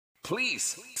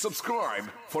Please subscribe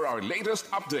for our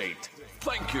latest update.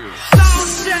 Thank you.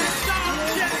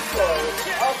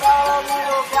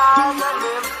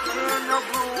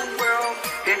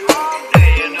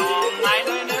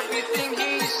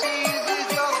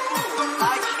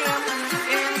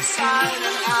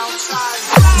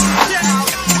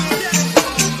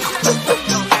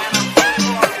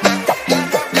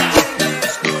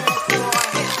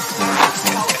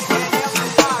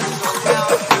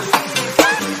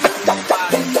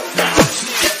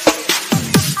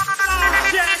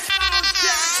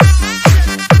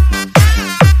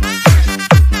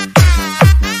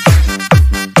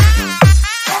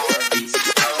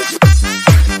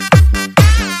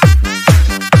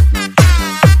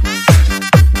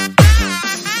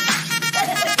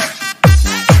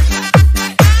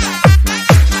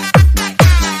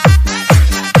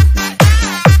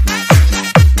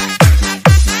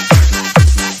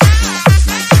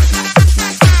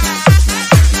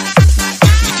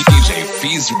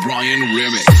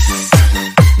 REMIX.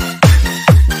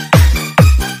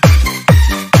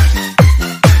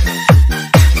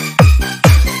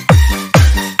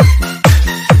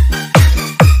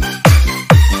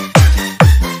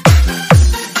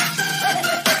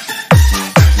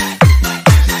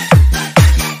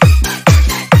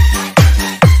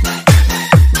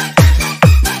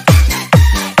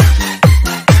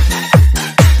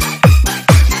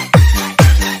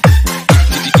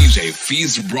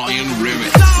 Brian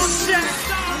Remix.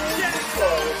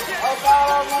 About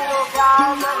a little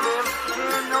guy that lives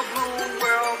in a blue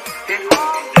world, and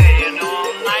all day and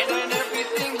all night, and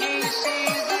everything he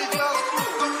sees is just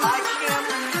like him,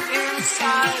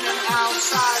 inside and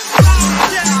outside.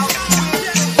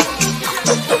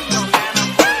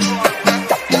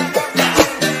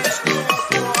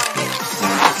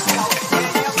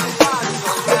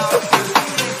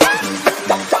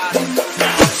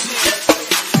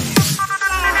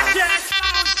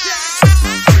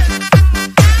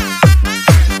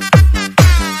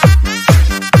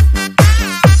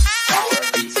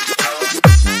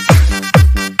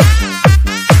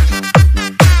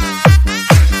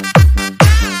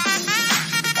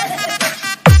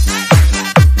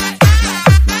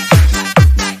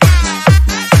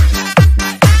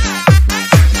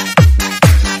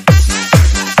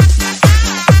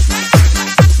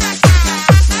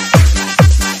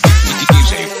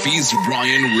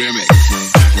 Brian Remix.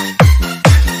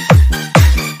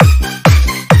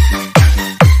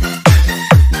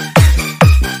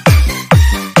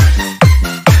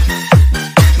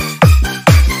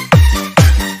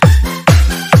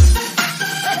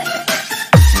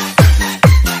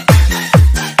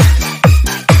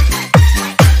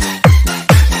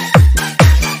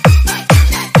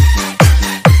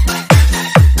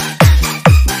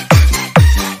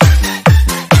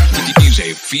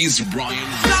 Brian.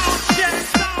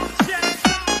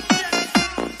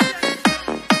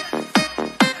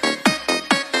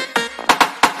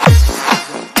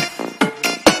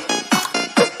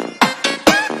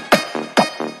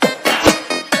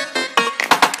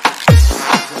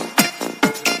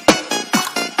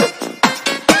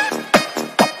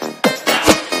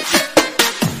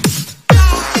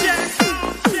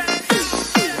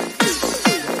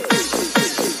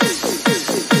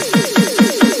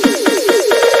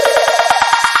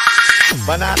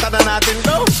 Banata na natin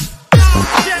to.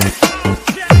 Yeah.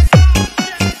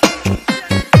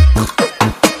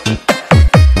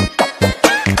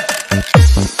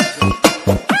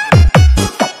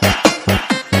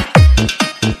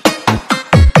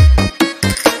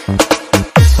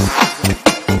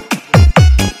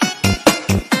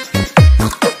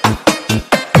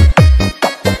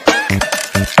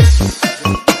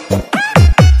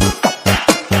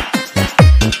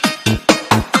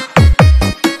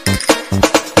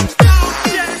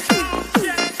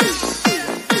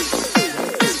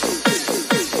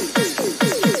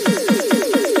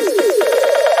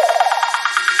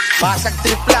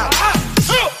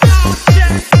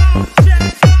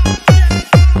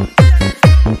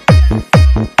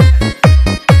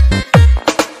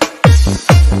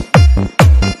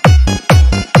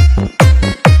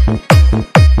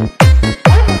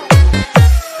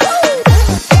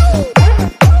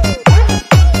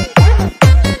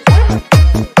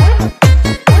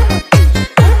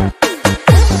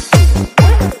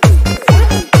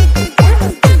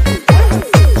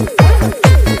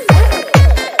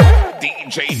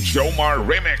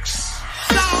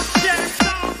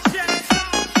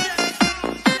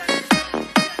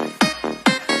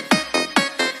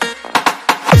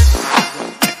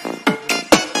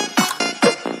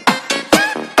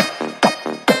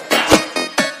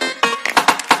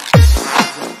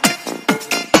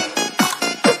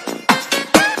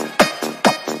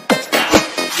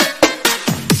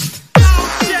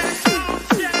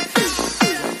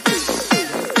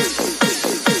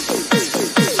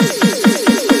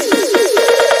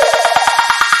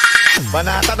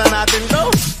 Banata na natin to.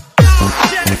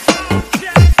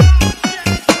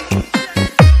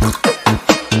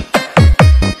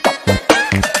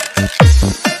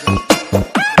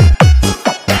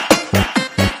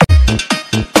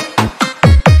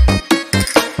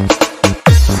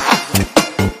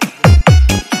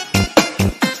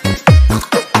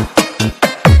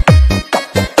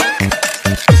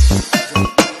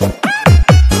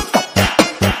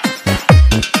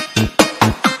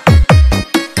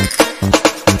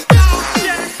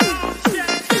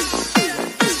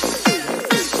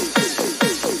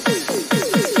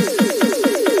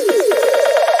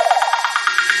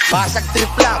 Basag trip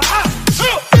lang.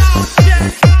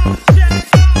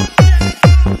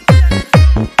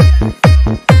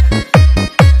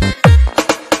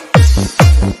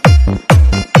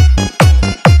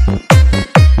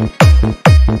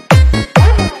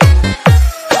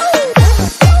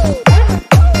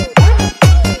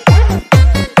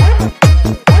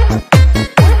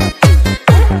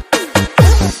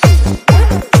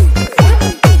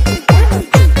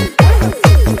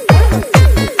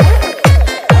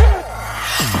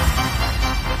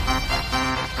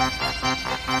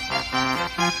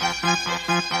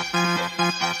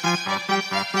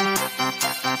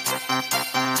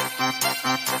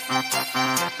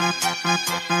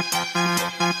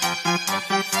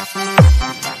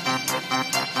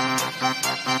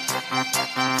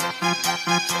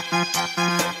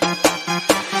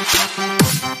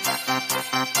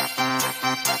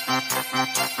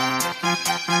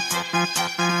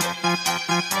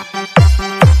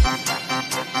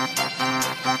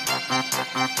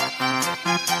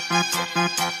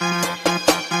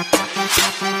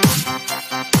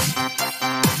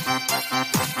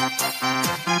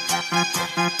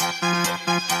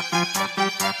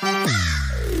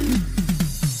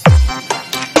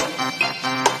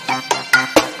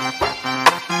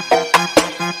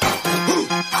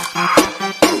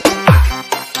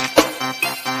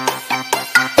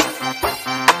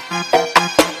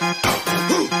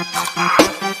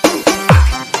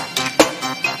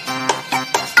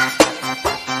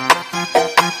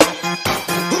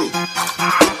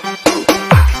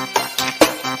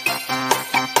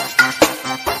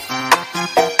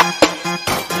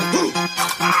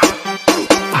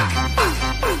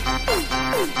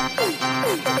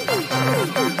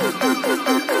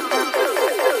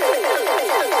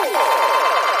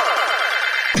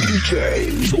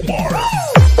 DJ Tomorrow.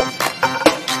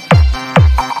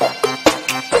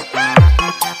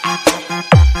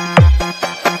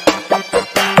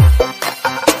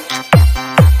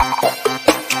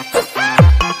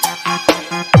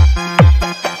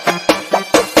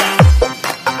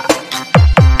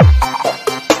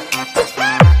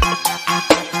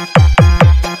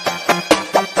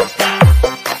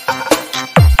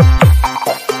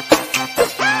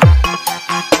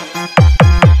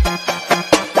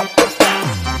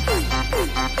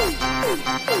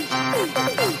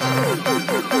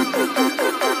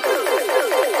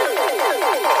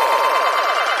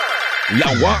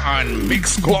 Lawaan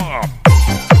Mix Club.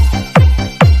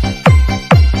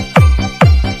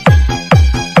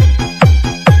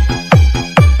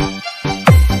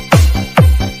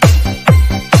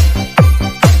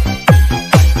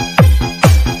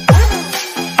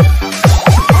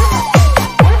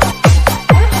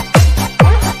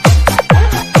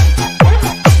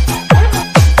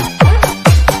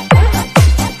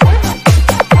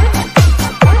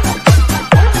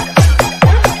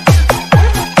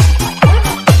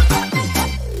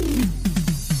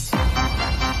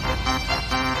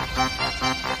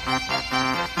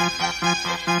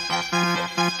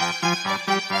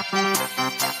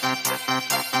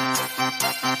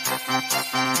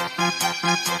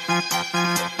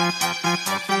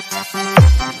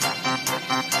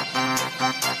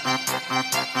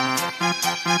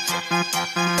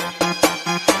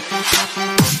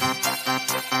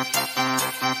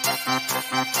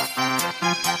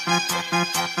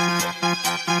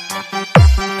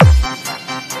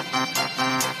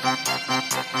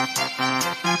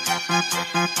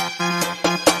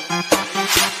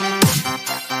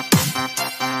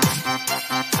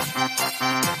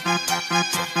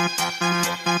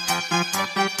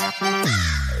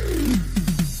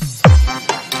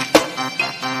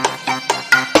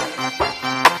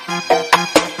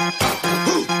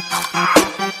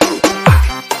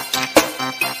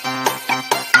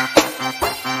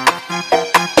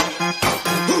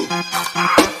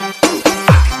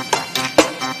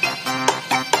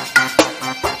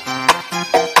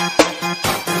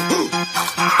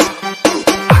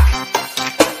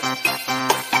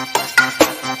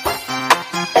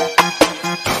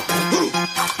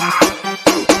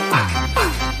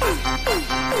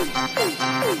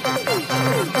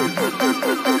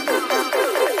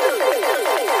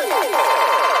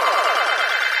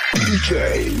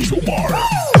 DJ Omar.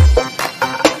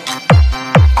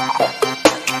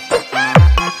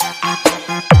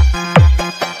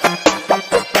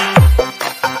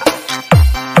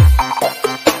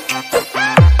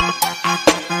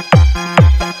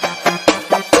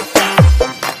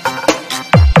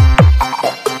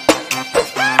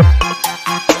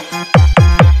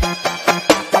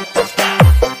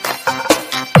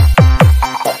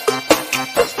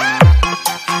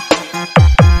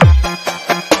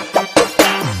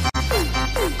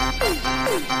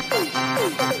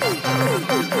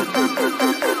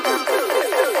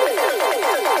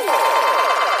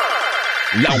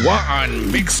 Lawaan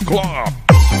Mix Club.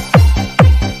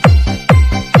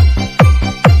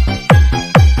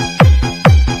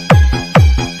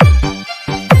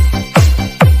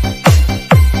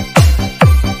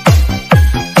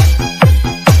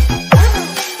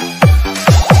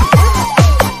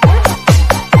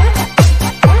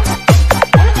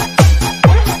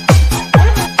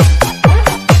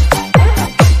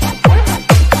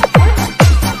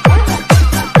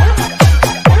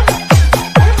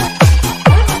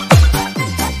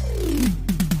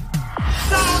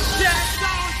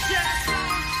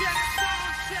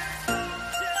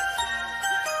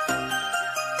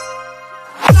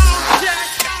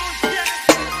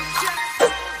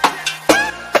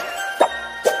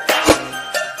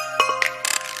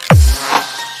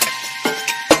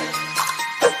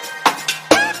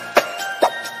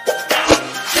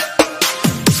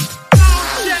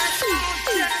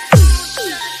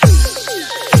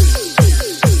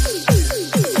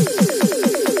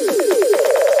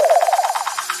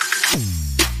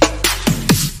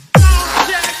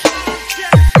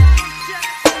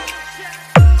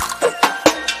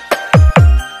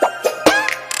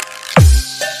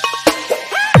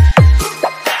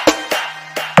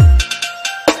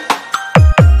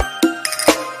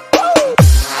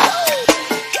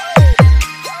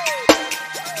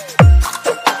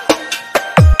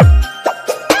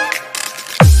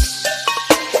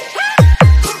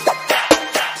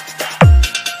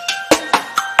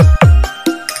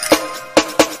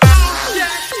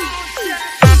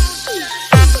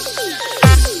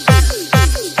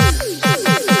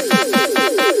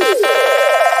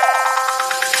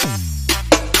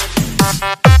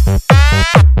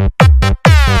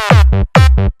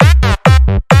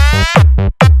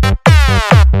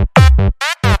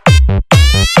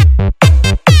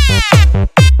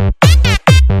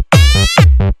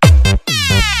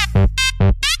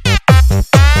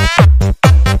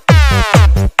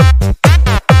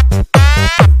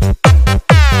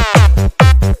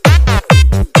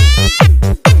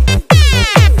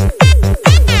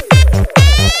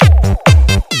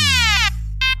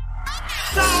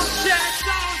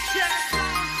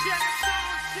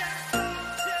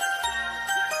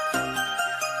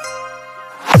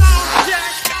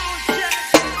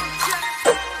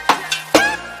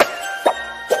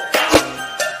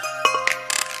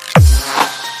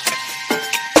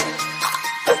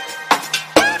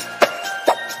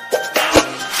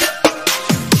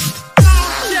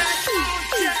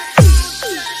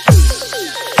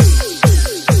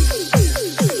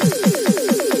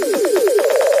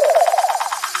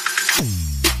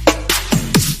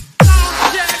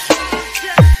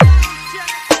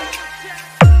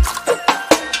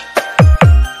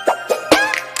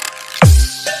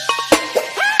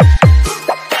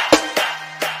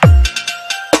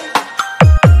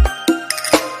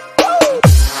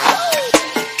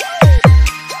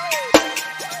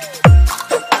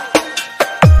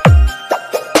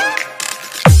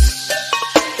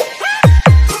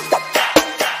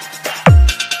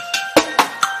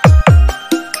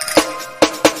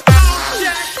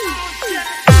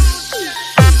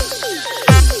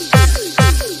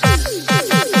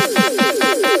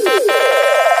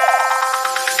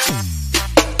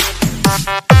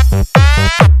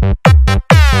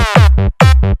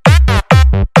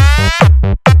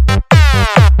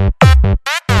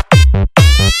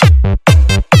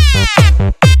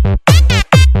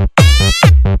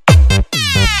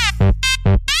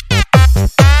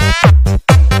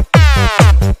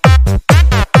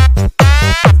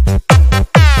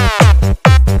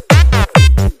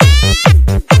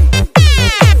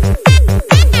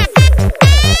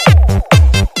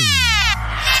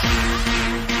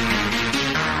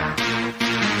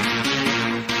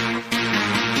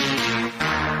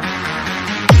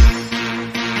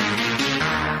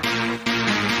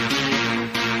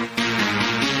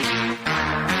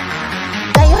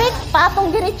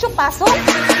 Patong diretso pasok.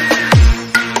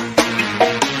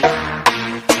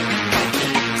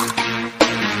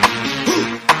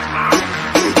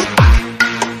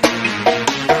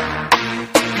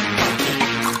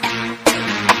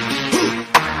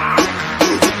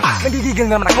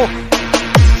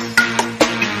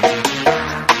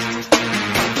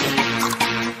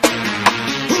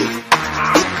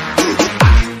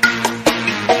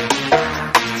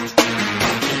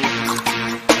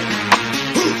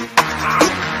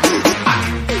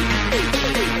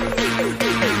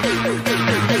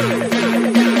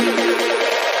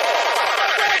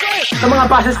 Sa mga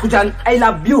bashers ko dyan, I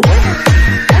love you.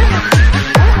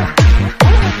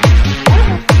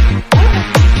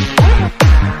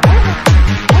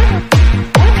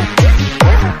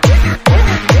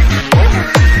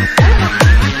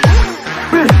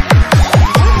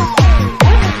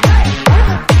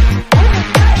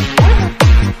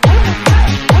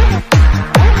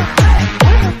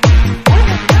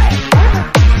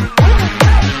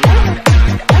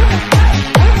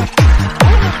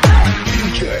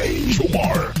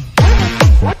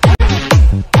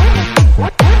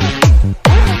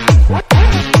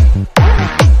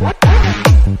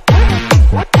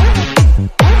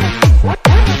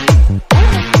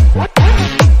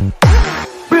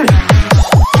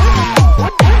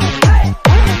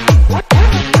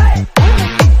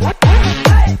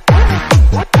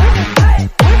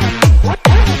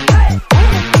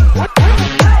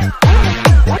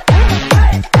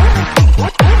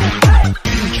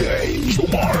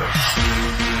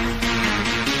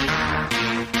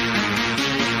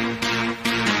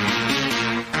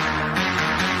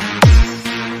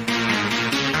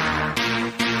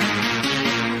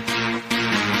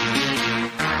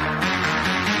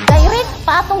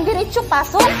 Patong diretso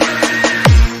pasok.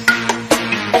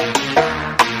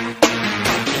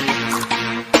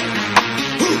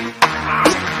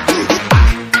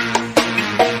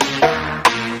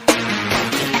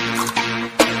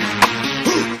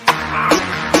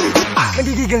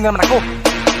 Nagigigil naman ako.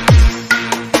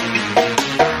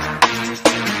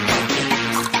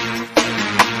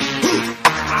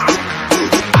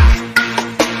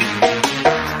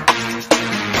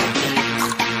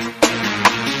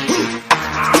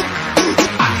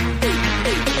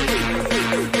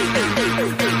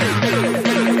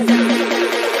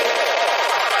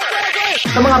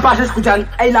 Sa mga bashers ko dyan,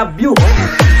 I love you.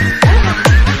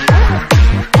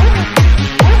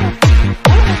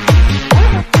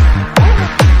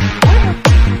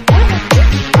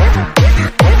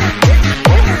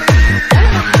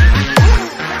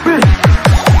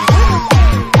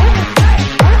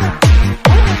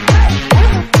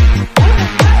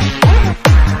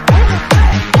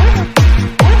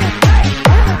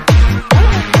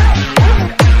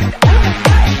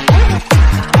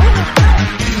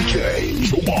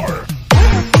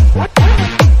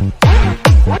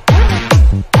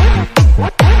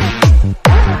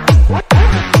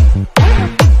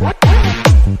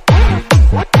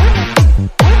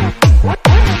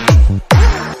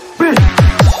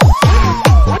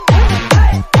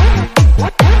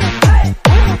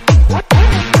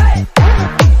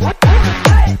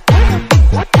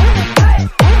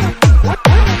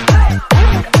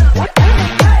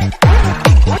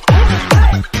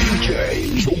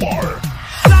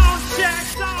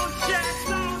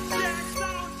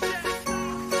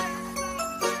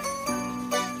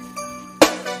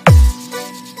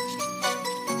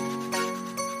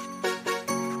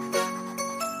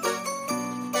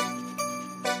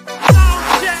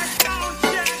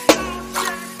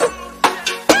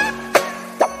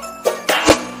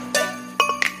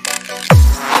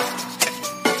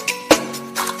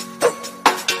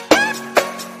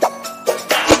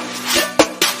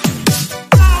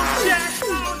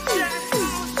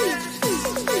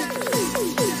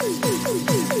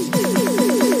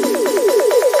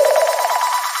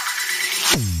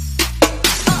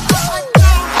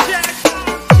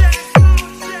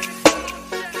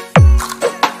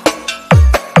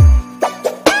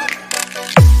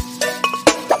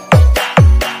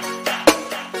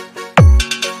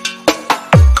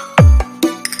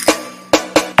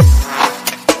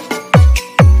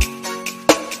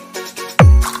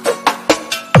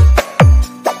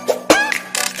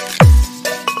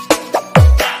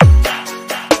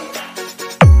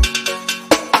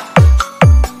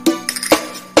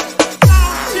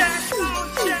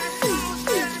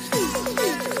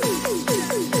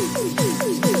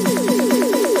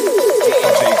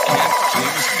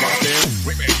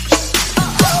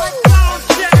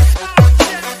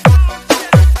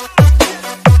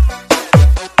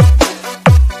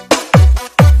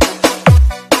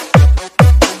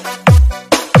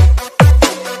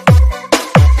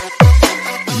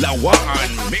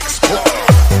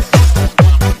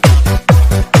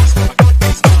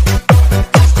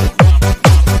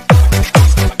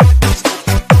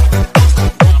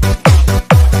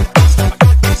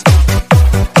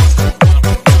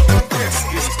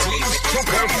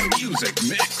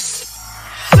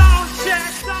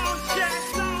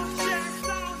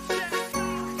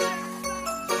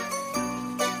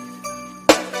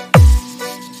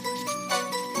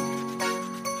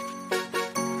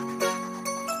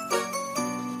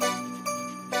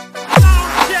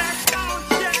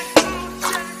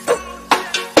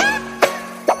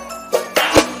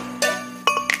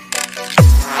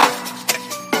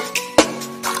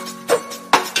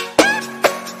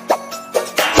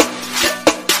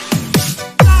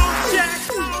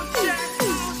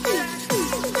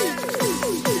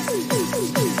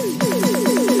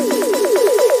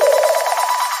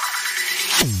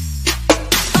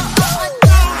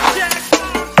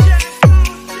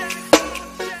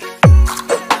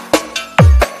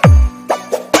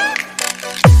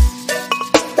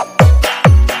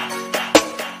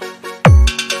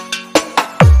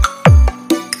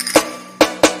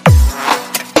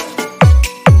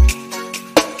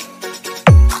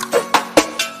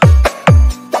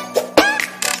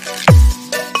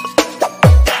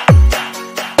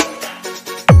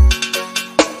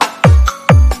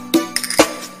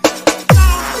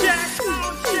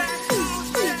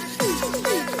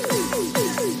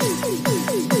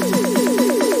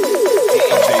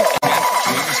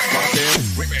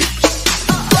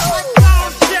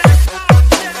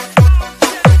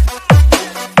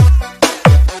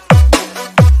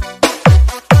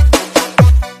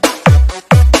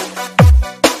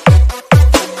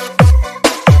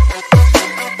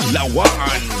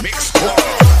 Lawaan Mix Club.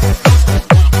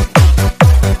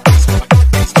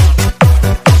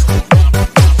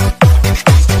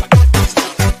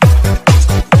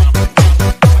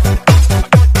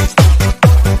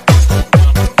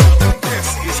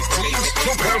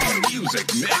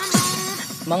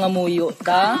 Mga muyo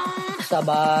ta,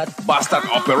 sabat. Bastard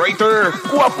operator,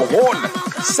 kuwapohon.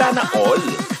 Sana all.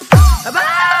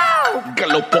 Abaw!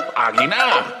 Galupok angin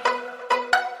na.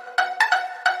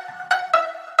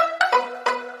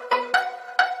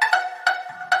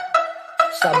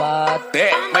 Sabat. Te,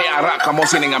 may ara ka mo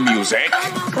sininga music?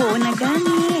 Oo na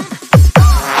gani.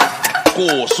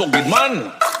 Kusugid man.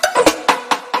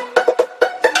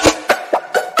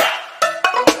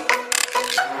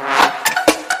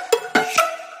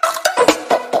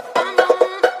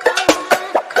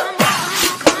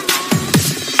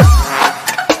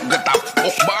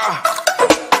 Gatapok ba?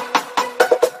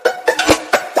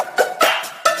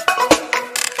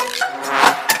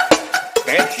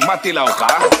 Te, matilaw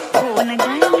ka? Oo na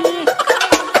gani.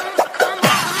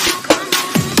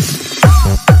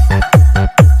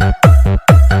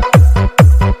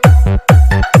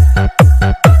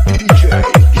 DJ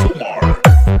Kumar.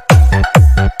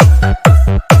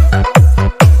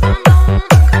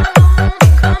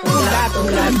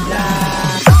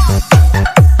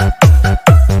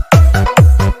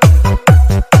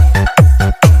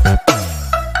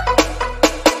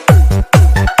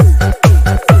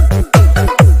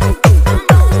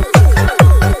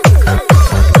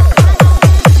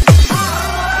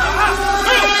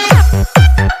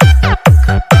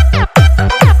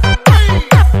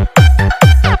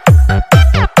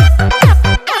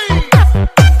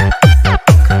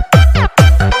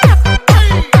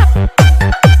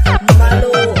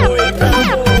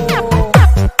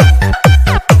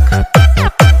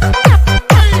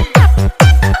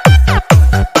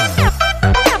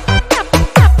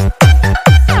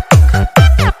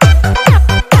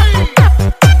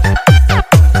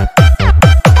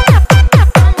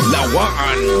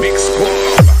 Lawaan Mix Club.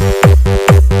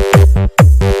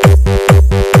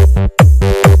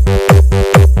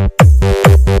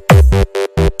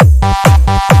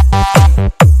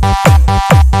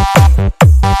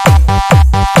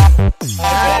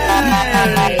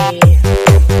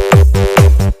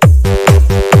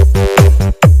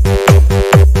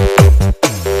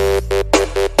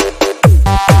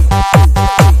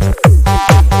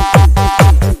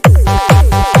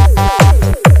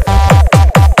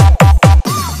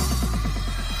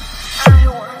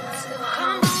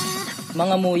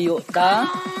 Mga muyo ta,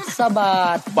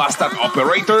 sabat. Bastard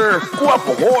operator,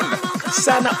 kuwapohon.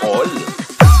 Sana all.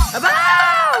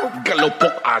 Abaw!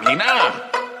 Galupok angin na.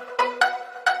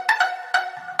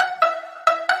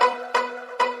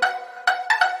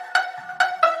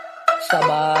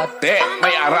 Sabat. Te,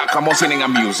 may ara ka mo sininga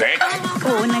music?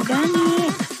 Oo na gani.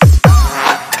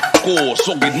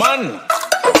 Kusugid man.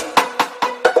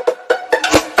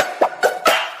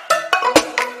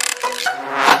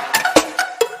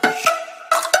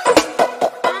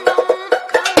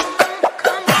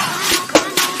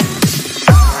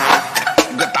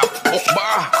 Gatapok ba?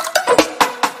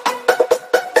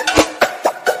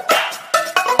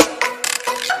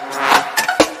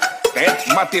 Te,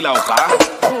 matilaw ka?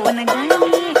 Oo na gani.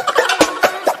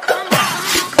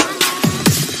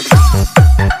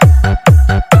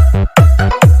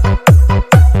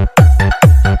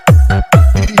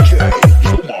 DJ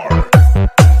Kumar.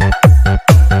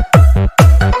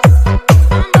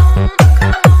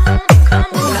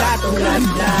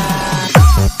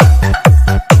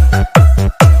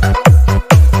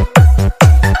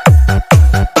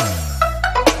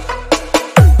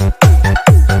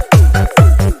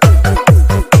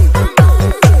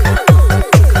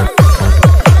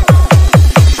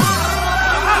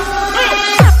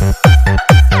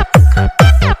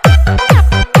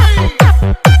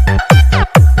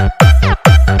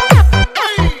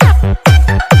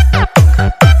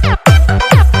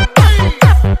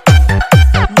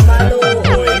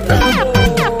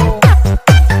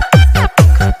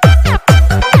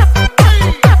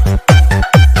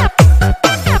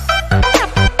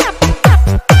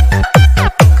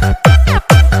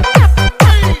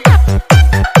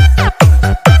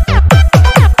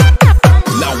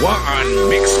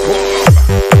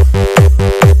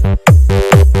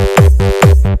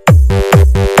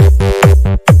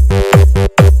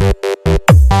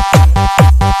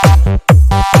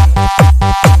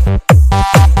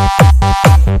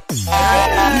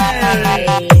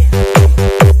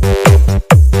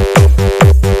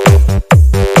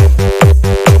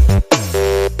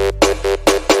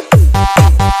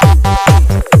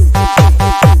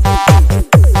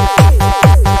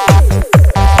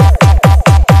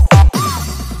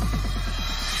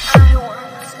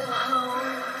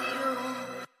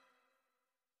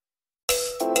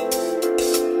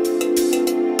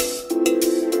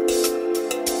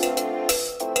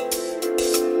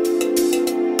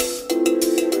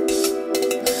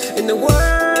 the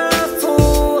world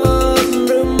full of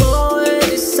remote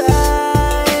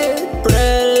desire,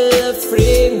 spread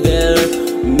freeing their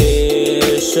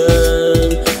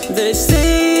mission. They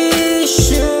say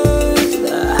shoot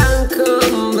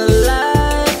come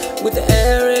alive with the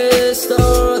air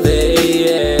restore they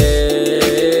aim.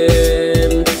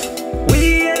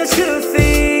 We are the truth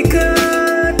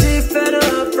seeker, defend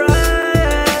our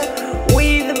pride.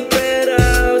 We the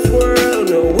better world,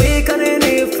 no we can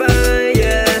any fire.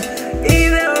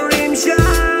 Even our rim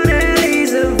shine and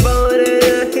is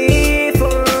invited here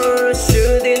for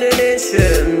shooting the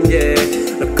nation. Yeah,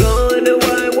 I'm going to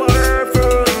wide war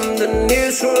from the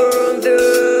newsroom to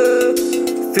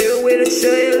filled with a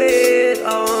cheerlead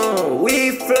on.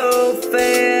 We flow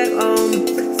fed on,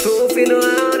 fulfill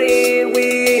out in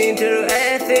winter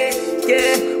ethic.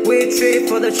 Yeah, we treat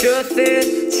for the truth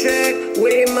is check.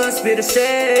 We must be the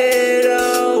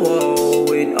shadow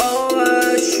with all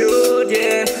our should.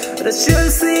 Yeah, the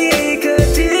truth seeker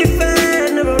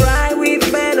defend the right we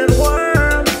better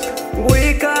world.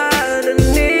 We gotta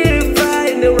need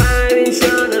fight the right in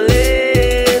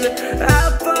journaling.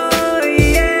 Up for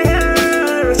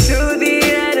yeah, should the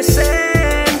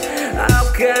innocent. How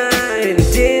kind it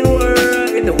didn't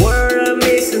work in the world of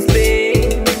missing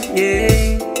thing. Yeah.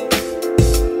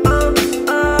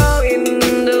 In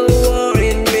the war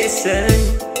in mission.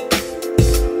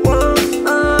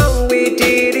 We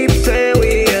did it play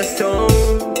with a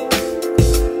stone.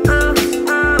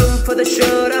 For the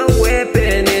shot our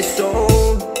weapon is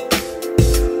on.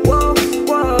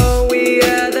 We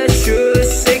are the truth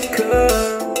seeker.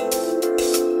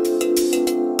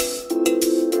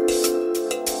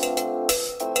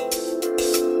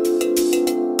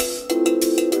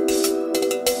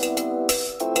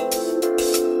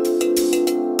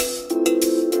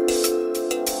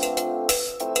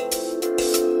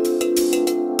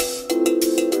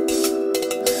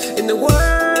 In the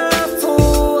world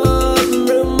full of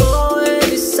remote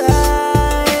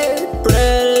desire,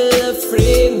 spread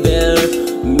freeing their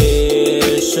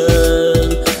mission.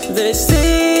 They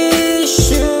say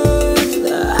shoot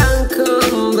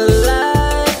come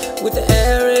alive with the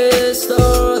air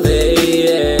restore they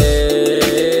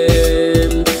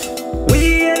aim. We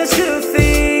are the truth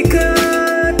seeker,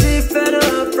 defend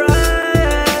our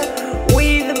pride. We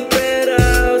the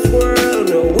better world,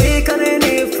 no we can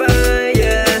any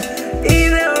fire.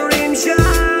 Even our rim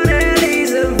shine and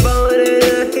is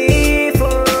invited here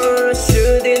for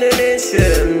shooting the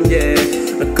nation. Yeah,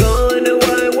 I'm going to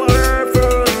wide war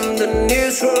from the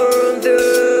newsroom to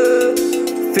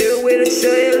filled with a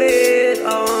cheerlead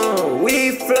on.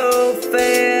 We flow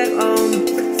fed on,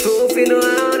 fulfill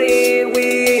out in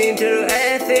winter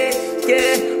ethic.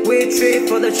 Yeah, we treat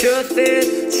for the truth is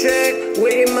check.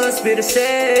 We must be the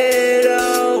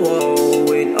shadow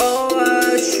with all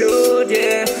our should.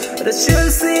 Yeah, the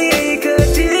truth seeker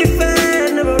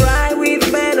defend the right we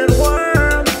better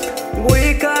world.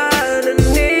 We gotta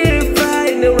need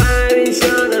fight the right in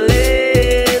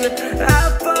journaling.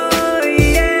 Up for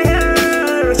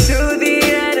yeah, shoot the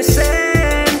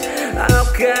innocent. How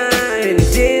kind it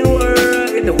didn't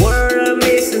work in the world of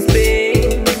missing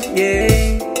thing. Yeah.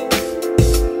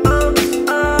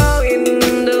 In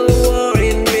the war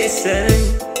in mission.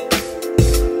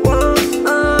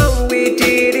 We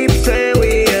did it play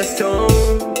with a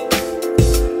stone.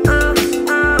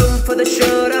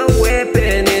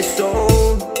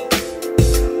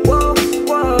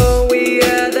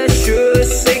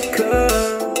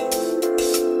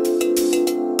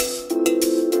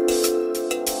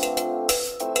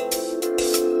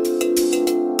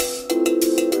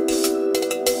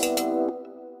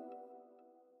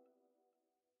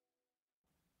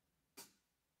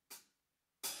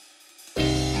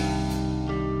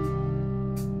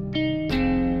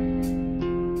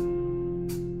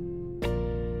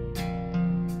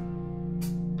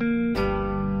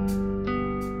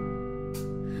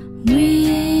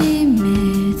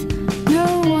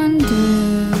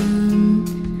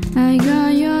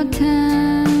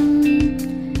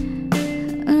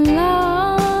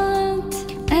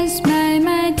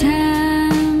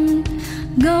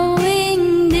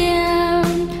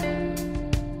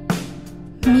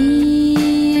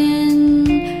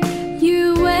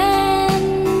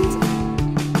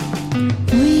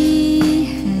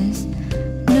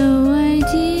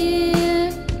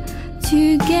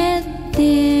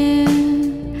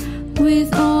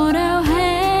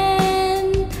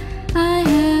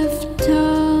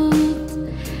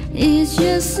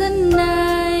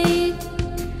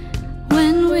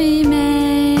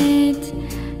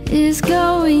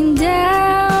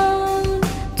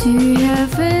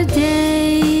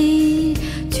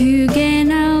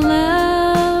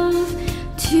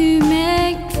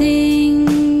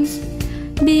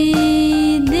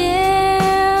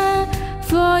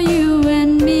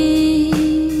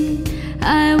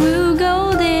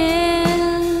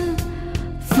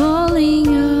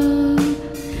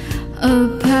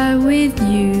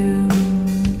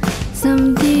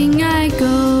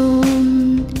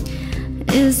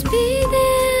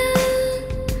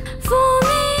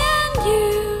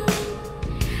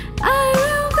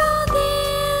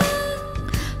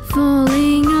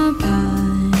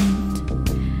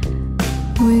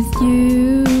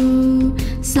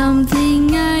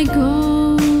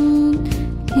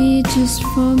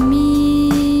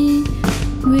 me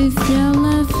with your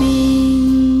loving.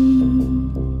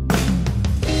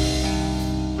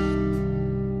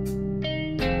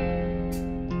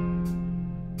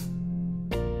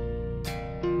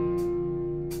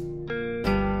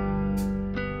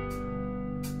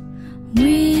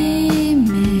 We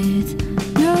met,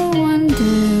 no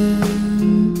wonder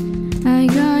I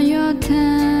got your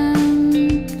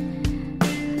time.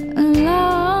 A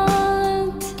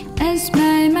lot as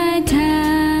by my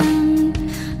time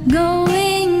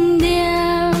going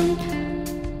down.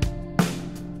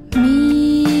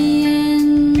 Me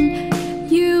and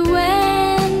you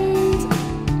went.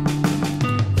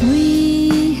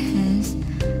 We has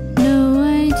no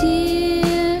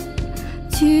idea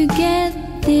to get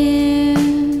there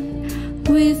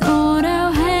with all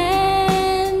our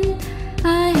hand.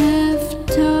 I have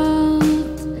thought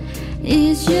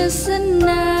it's just a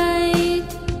night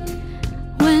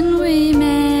when we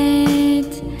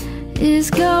met. It's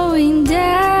going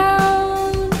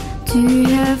down to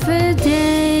have a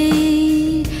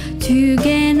day to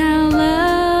gain our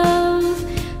love,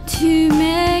 to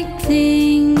make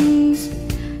things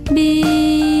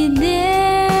be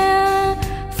there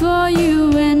for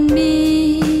you and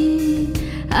me.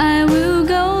 I will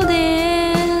go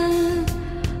there,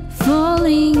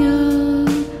 falling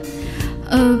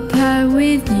apart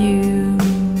with you.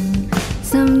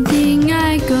 Something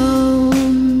I go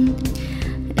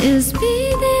is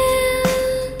be there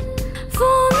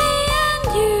for me and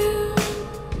you.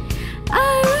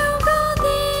 I will go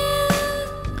there,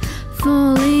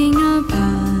 falling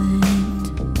apart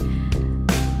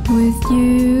with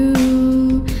you.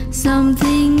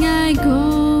 Something I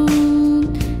go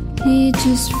is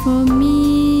just for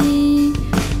me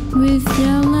with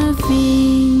your loving.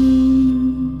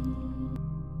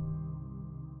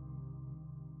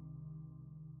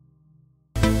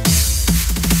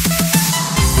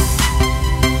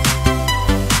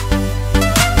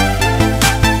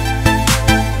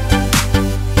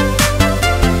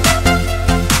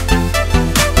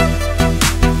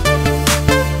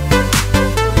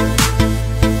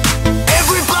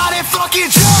 Everybody fucking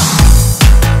jump!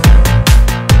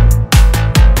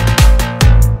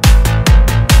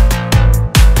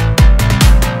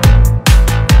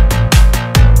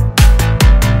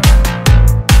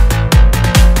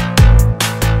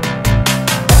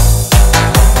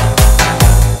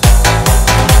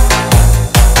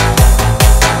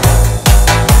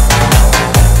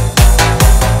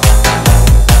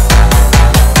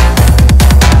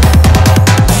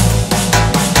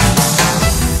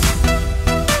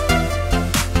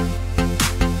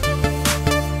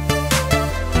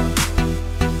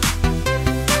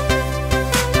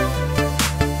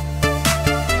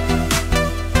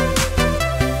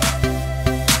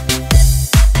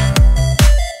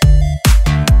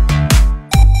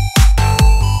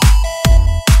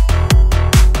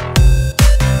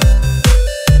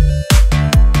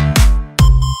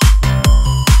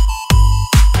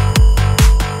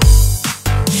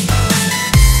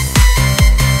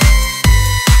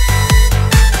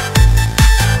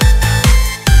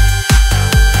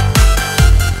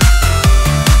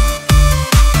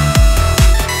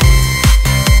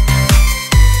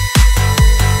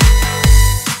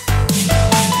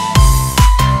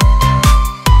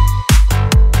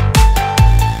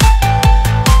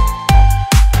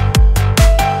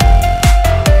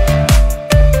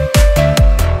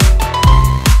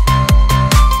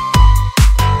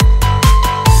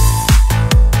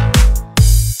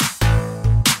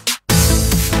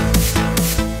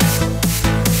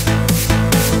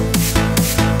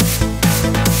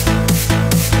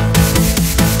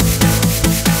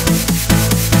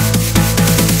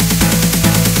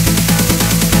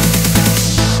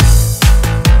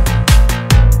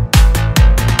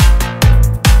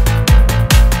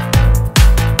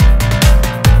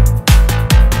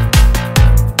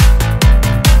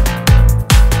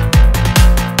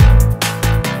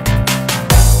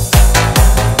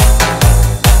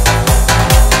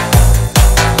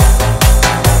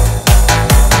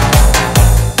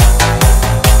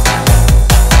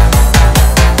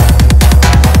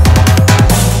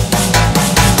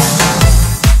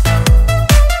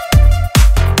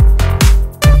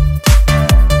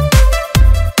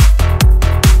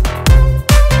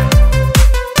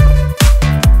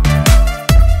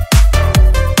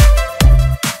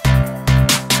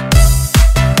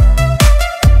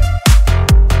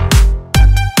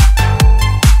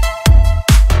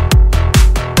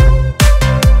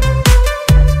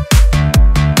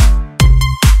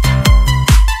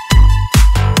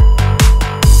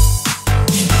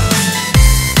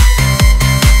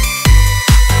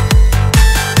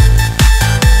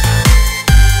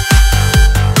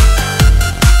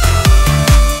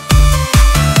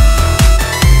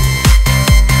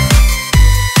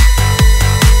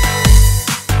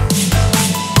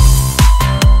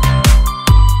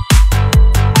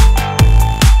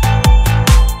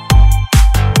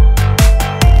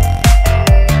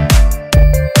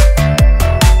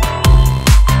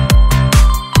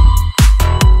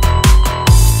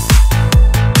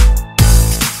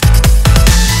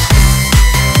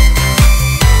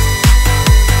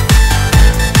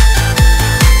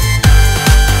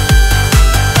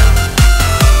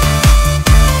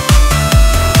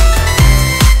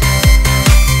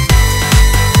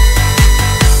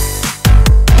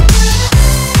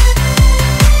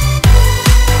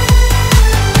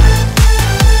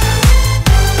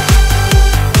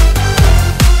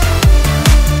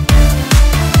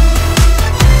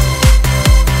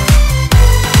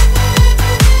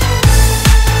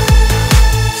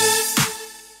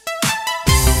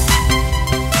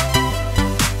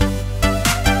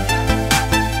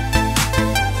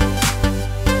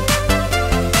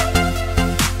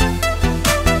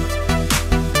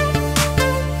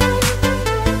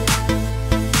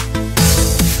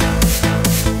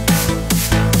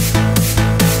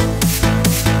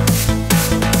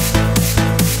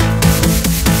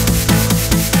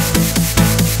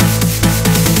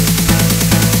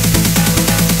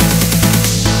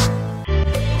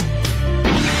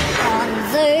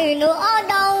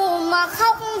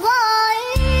 khóc với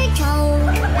chầu.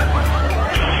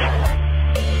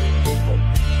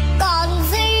 Còn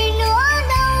gì nữa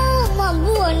đâu mà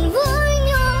buồn với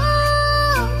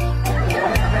nhau.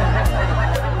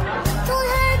 Thôi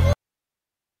hết.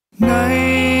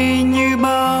 Ngày như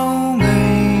bao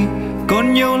ngày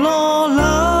còn nhiều lo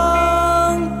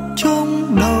lắng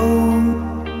trong đầu.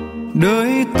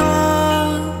 Đời ta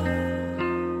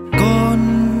còn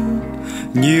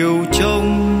nhiều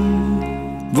trông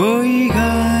với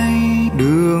gai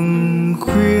đường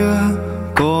khuya,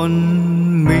 còn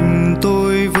mình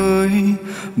tôi với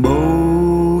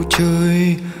bầu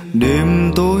trời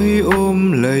đêm tối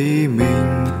ôm lấy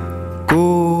mình.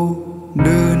 Cô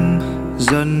đơn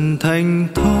dần thành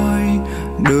thói,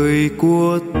 đời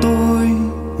của tôi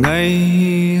ngày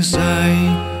dài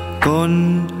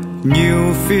còn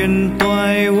nhiều phiền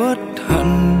toái uất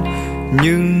hận,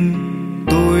 nhưng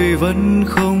tôi vẫn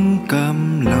không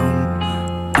cam lòng.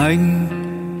 Anh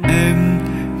em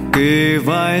kề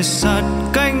vai sát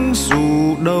cánh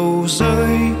dù đầu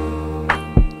rơi.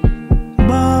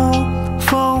 Bao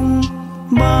phong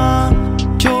ba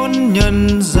chốn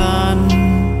nhân gian,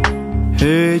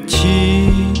 hễ chi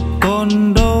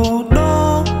còn đâu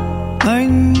đó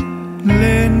anh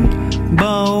lên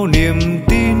bao niềm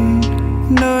tin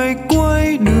nơi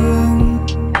cuối đường.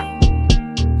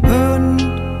 Ơn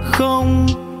không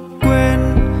quên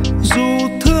dù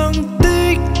thương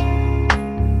tích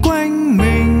quanh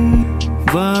mình,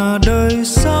 và đời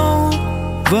sau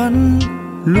vẫn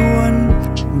luôn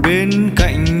bên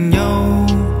cạnh nhau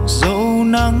dẫu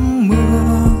nắng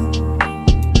mưa.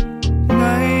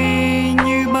 Ngày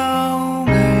như bao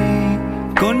ngày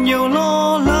còn nhiều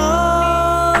lo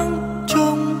lắng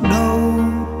trong đầu.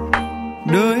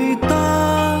 Đời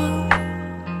ta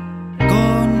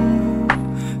còn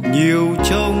nhiều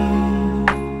trông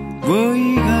với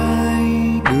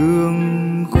gai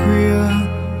đường khuya,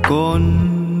 còn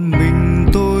mình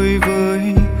tôi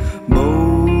với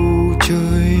bầu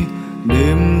trời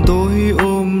đêm tối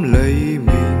ôm lấy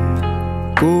mình.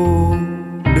 Cô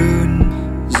đơn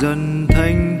dần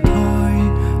thành thói,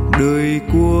 đời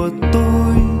của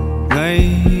tôi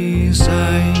ngày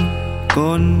dài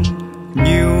còn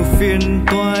nhiều phiền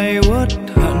toái uất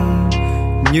hận,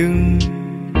 nhưng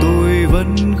tôi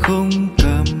vẫn không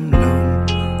cam lòng.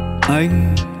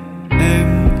 Anh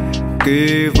em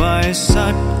kề vai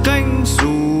sát cánh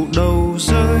dù đầu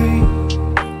rơi.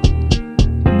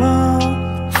 Bao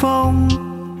phong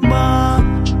ba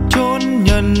chốn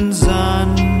nhân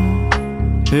gian,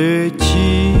 hễ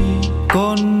chi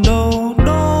còn đâu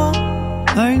đó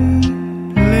anh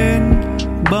lên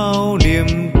bao niềm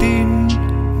tin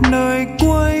nơi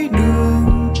cuối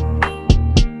đường.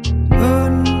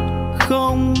 Ơn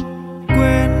không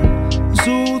quên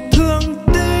dù thương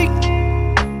tích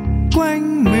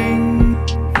quanh mình,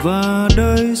 và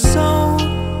đời sau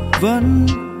vẫn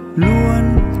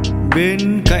luôn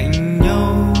bên cạnh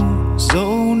nhau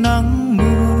dẫu nắng